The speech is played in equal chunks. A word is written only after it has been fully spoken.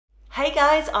Hey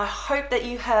guys, I hope that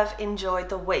you have enjoyed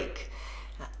the week.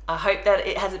 I hope that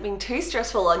it hasn't been too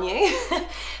stressful on you,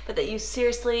 but that you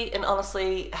seriously and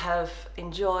honestly have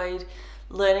enjoyed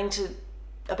learning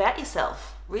about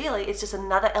yourself. Really, it's just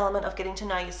another element of getting to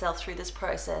know yourself through this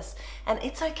process. And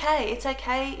it's okay. It's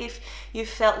okay if you've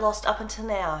felt lost up until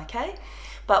now, okay?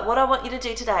 But what I want you to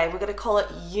do today, we're going to call it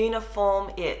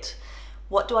Uniform It.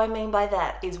 What do I mean by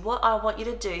that? Is what I want you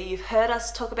to do, you've heard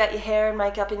us talk about your hair and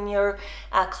makeup and your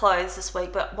clothes this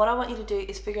week, but what I want you to do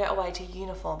is figure out a way to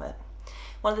uniform it.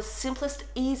 One of the simplest,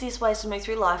 easiest ways to move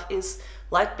through life is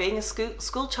like being a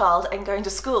school child and going to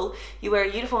school. You wear a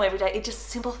uniform every day. It just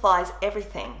simplifies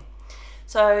everything.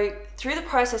 So through the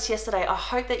process yesterday, I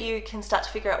hope that you can start to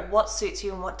figure out what suits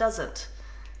you and what doesn't.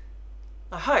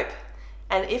 I hope.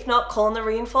 And if not, call in the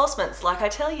reinforcements like I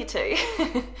tell you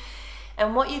to.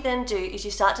 And what you then do is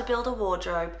you start to build a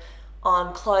wardrobe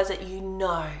on clothes that you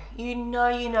know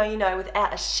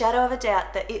without a shadow of a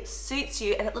doubt that it suits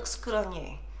you and it looks good on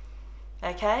you.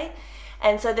 Okay?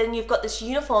 And so then you've got this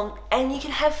uniform and you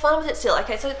can have fun with it still.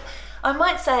 Okay, so I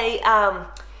might say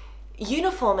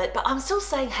uniform it, but I'm still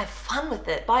saying have fun with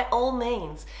it by all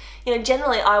means. You know,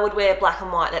 generally I would wear black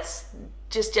and white. That's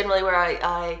just generally where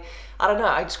I don't know,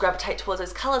 I just gravitate towards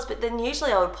those colors, but then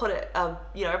usually I would put a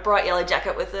bright yellow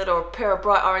jacket with it, or a pair of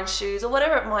bright orange shoes, or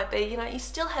whatever it might be. You know, you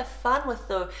still have fun with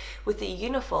the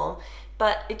uniform,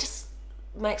 but it just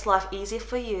makes life easier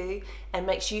for you and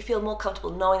makes you feel more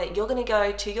comfortable knowing that you're going to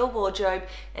go to your wardrobe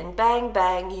and bang,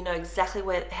 bang, you know exactly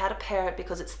how to pair it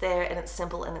because it's there and it's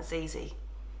simple and it's easy.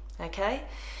 Okay?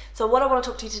 So what I want to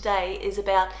talk to you today is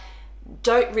about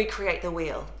don't recreate the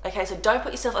wheel. Okay, so don't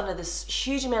put yourself under this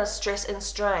huge amount of stress and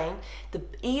strain. The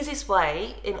easiest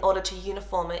way in order to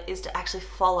uniform it is to actually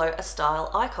follow a style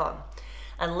icon.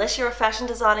 Unless you're a fashion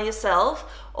designer yourself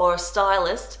or a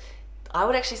stylist, I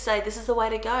would actually say this is the way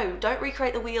to go. Don't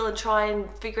recreate the wheel and try and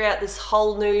figure out this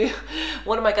whole new,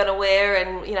 what am I going to wear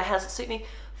and how does it suit me?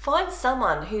 Find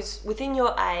someone who's within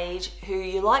your age, who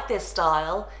you like their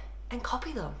style, and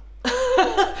copy them.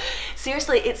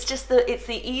 Seriously, it's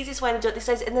the easiest way to do it these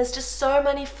days, and there's just so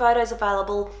many photos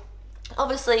available.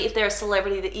 Obviously, if they're a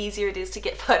celebrity, the easier it is to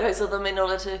get photos of them in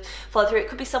order to follow through. It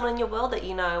could be someone in your world that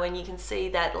you know, and you can see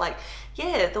that, like,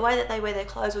 yeah, the way that they wear their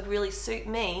clothes would really suit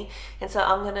me, and so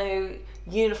I'm going to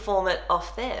uniform it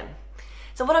off them.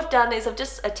 So what I've done is I've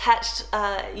just attached,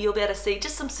 you'll be able to see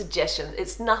just some suggestions.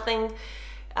 It's nothing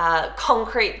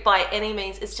concrete by any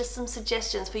means, it's just some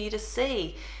suggestions for you to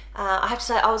see. I have to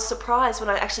say I was surprised when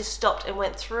I actually stopped and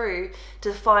went through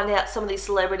to find out some of these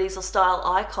celebrities or style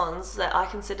icons that I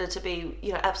consider to be,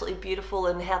 absolutely beautiful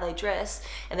in how they dress,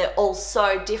 and they're all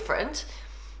so different.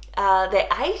 Their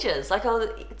ages,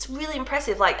 it's really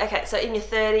impressive. Like, okay, so in your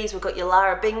 30s, we've got your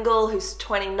Lara Bingle, who's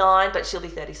 29, but she'll be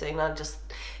 30 soon.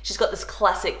 She's got this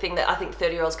classic thing that I think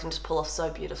 30-year-olds can just pull off so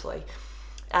beautifully.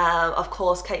 Of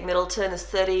course, Kate Middleton is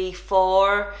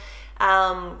 34.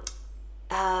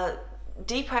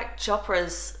 Deepak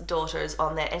Chopra's daughter is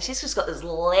on there, and she's just got this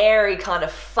Larry kind of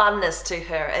funness to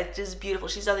her. It's just beautiful.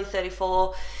 She's only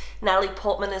 34. Natalie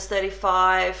Portman is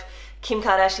 35. Kim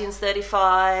Kardashian's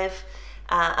 35.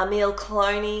 Emile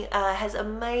Clooney has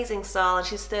amazing style, and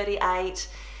she's 38.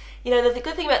 The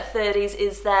good thing about 30s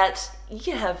is that you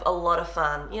can have a lot of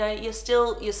fun. Your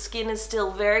skin is still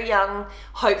very young,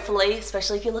 hopefully,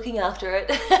 especially if you're looking after it.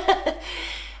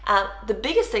 The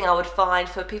biggest thing I would find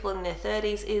for people in their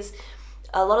 30s is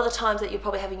a lot of the times that you're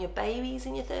probably having your babies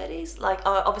in your 30s. Like,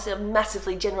 obviously I'm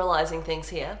massively generalizing things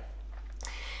here,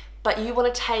 but you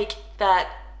want to take that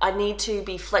I need to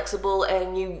be flexible,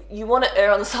 and you want to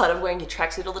err on the side of wearing your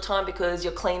tracksuit all the time because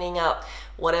you're cleaning up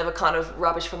whatever kind of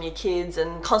rubbish from your kids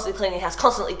and constantly cleaning the house,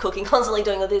 constantly cooking, constantly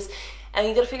doing all this, and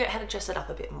you've got to figure out how to dress it up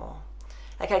a bit more.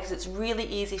 Okay, because it's really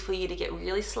easy for you to get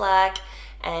really slack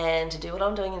and to do what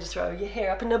I'm doing and just throw your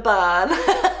hair up in a bun.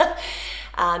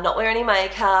 Not wear any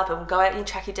makeup and go out in your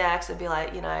tracky dacks and be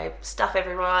like, stuff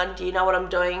everyone, do you know what I'm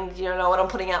doing? Do you know what I'm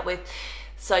putting up with?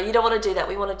 So you don't want to do that.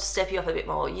 We want to step you up a bit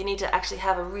more. You need to actually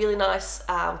have a really nice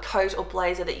coat or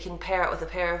blazer that you can pair up with a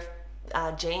pair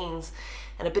of jeans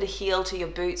and a bit of heel to your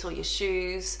boots or your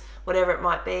shoes, whatever it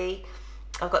might be.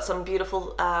 I've got some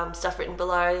beautiful stuff written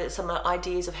below, some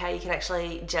ideas of how you can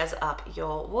actually jazz up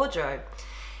your wardrobe.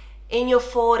 In your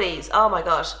 40s, oh my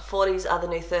gosh, 40s are the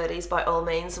new 30s by all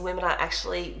means. Women are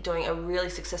actually doing a really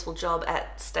successful job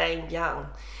at staying young.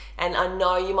 And I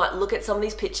know you might look at some of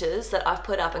these pictures that I've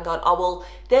put up and gone, oh, well,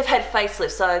 they've had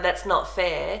facelifts, so that's not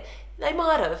fair. They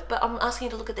might have, but I'm asking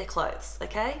you to look at their clothes,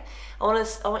 okay? I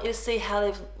want you to see how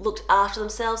they've looked after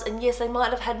themselves. And yes, they might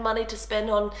have had money to spend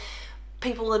on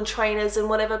people and trainers and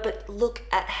whatever, but look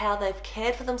at how they've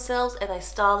cared for themselves and they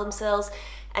style themselves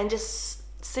and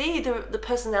just see the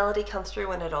personality come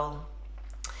through in it all.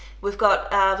 We've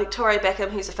got Victoria Beckham,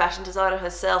 who's a fashion designer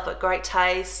herself, but great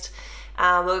taste.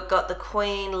 We've got the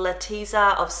Queen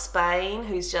Letizia of Spain,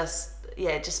 who's just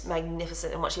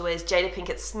magnificent in what she wears. Jada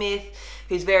Pinkett Smith,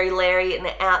 who's very Larry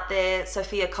and out there.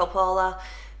 Sofia Coppola,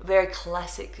 very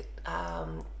classic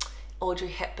Audrey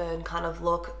Hepburn kind of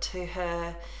look to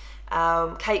her.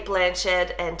 Kate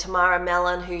Blanchett and Tamara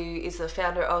Mellon, who is the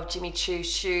founder of Jimmy Choo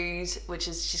Shoes, which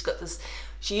is,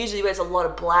 she usually wears a lot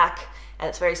of black and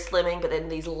it's very slimming, but then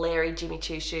these Larry Jimmy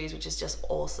Choo shoes, which is just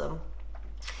awesome.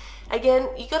 Again,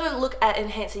 you got to look at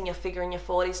enhancing your figure in your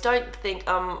 40s. Don't think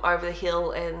I'm over the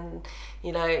hill and,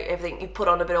 you know, everything, you put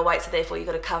on a bit of weight, so therefore you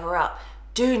got to cover up.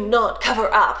 Do not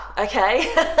cover up,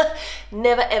 okay?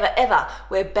 Never, ever, ever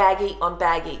wear baggy on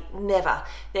baggy. Never.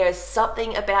 There is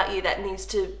something about you that needs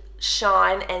to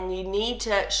shine, and you need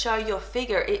to show your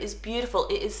figure. It is beautiful.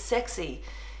 It is sexy.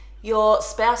 Your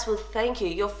spouse will thank you.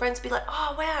 Your friends will be like,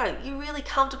 oh, wow, you're really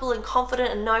comfortable and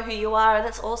confident and know who you are, and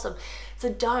that's awesome. So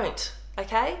don't.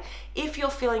 Okay? If you're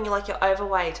feeling like you're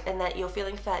overweight and that you're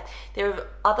feeling fat, there are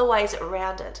other ways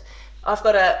around it. I've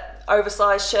got an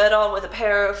oversized shirt on with a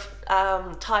pair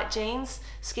of tight jeans,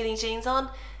 skinny jeans on.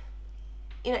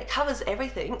 You know, it covers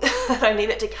everything that I need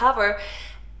it to cover.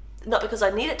 Not because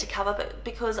I need it to cover, but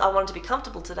because I wanted to be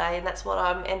comfortable today, and that's what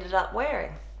I ended up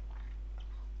wearing.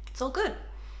 It's all good.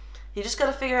 You just got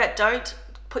to figure out, don't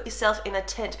put yourself in a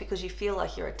tent because you feel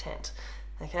like you're a tent.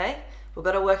 Okay? We've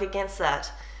got to work against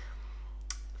that.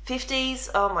 50s,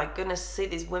 oh my goodness, see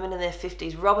these women in their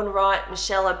 50s. Robin Wright,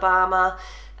 Michelle Obama,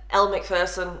 Elle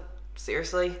Macpherson,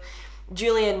 seriously.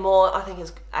 Julianne Moore, I think,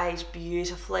 has aged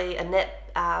beautifully.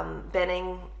 Annette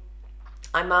Bening,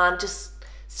 Iman, she's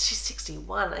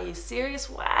 61. Are you serious?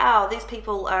 Wow, these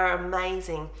people are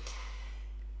amazing.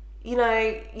 You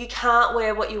know, you can't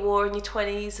wear what you wore in your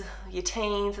 20s, your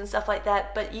teens and stuff like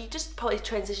that, but you just probably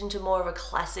transition to more of a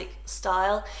classic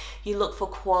style. You look for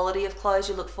quality of clothes,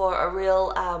 you look for a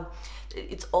real,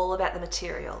 it's all about the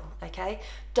material, okay?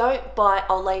 Don't buy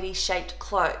old lady shaped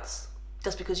clothes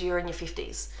just because you're in your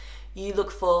 50s. You look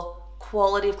for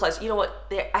quality of clothes. You know what,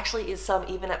 there actually is some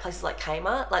even at places like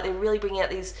Kmart, like they're really bringing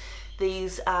out these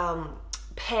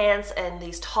pants and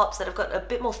these tops that have got a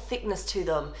bit more thickness to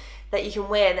them that you can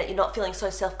wear and that you're not feeling so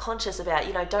self-conscious about.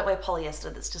 You know, don't wear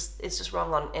polyester. It's just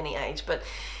wrong on any age, but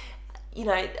you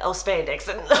know, or spandex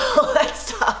and all that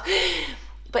stuff.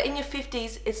 But in your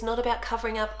 50s, it's not about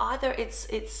covering up either.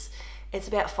 It's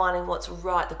about finding what's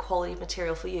right, the quality of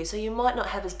material for you. So you might not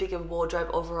have as big a wardrobe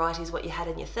or variety as what you had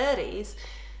in your 30s,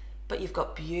 but you've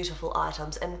got beautiful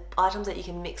items and items that you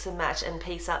can mix and match and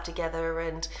piece up together.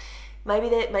 And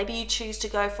maybe you choose to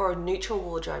go for a neutral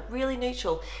wardrobe, really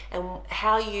neutral, and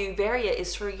how you vary it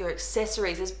is through your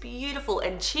accessories. There's beautiful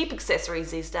and cheap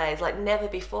accessories these days, like never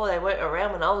before. They weren't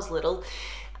around when I was little.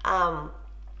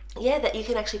 That you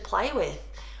can actually play with.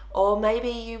 Or maybe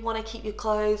you want to keep your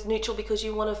clothes neutral because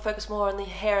you want to focus more on the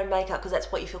hair and makeup because that's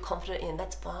what you feel confident in.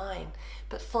 That's fine.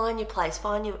 But find your place,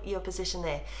 find your position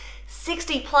there.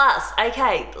 60 plus,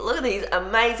 okay, look at these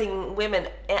amazing women.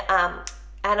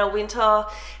 Anna Wintour,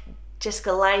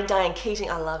 Jessica Lange, Diane Keating.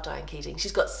 I love Diane Keating.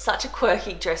 She's got such a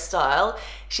quirky dress style.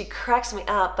 She cracks me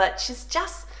up, but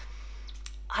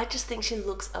I just think she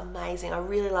looks amazing. I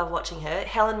really love watching her.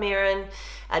 Helen Mirren,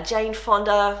 Jane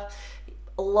Fonda,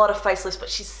 a lot of facelifts, but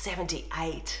she's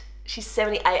 78. She's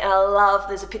 78 and I love,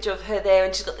 there's a picture of her there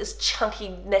and she's got this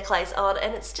chunky necklace on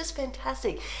and it's just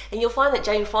fantastic. And you'll find that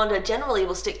Jane Fonda generally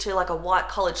will stick to like a white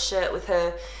collared shirt with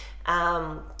her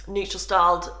neutral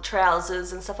styled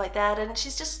trousers and stuff like that, and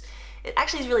it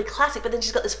actually is really classic, but then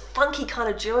she's got this funky kind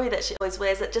of jewelry that she always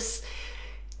wears that just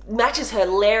matches her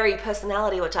Larry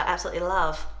personality, which I absolutely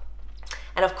love.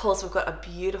 And of course we've got a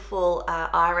beautiful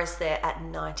Iris there at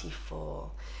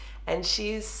 94. And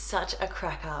she's such a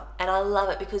crack up. And I love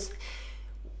it because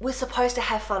we're supposed to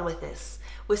have fun with this.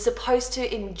 We're supposed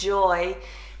to enjoy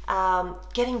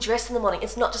getting dressed in the morning.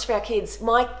 It's not just for our kids.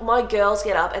 My girls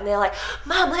get up and they're like,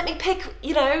 Mom, let me pick,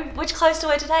 which clothes to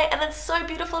wear today. And it's so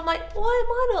beautiful. I'm like, why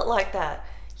am I not like that?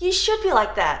 You should be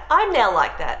like that. I'm now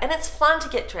like that. And it's fun to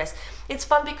get dressed. It's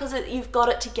fun because you've got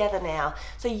it together now.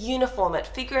 So uniform it.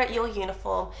 Figure out your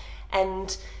uniform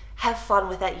and have fun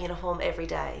with that uniform every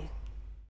day.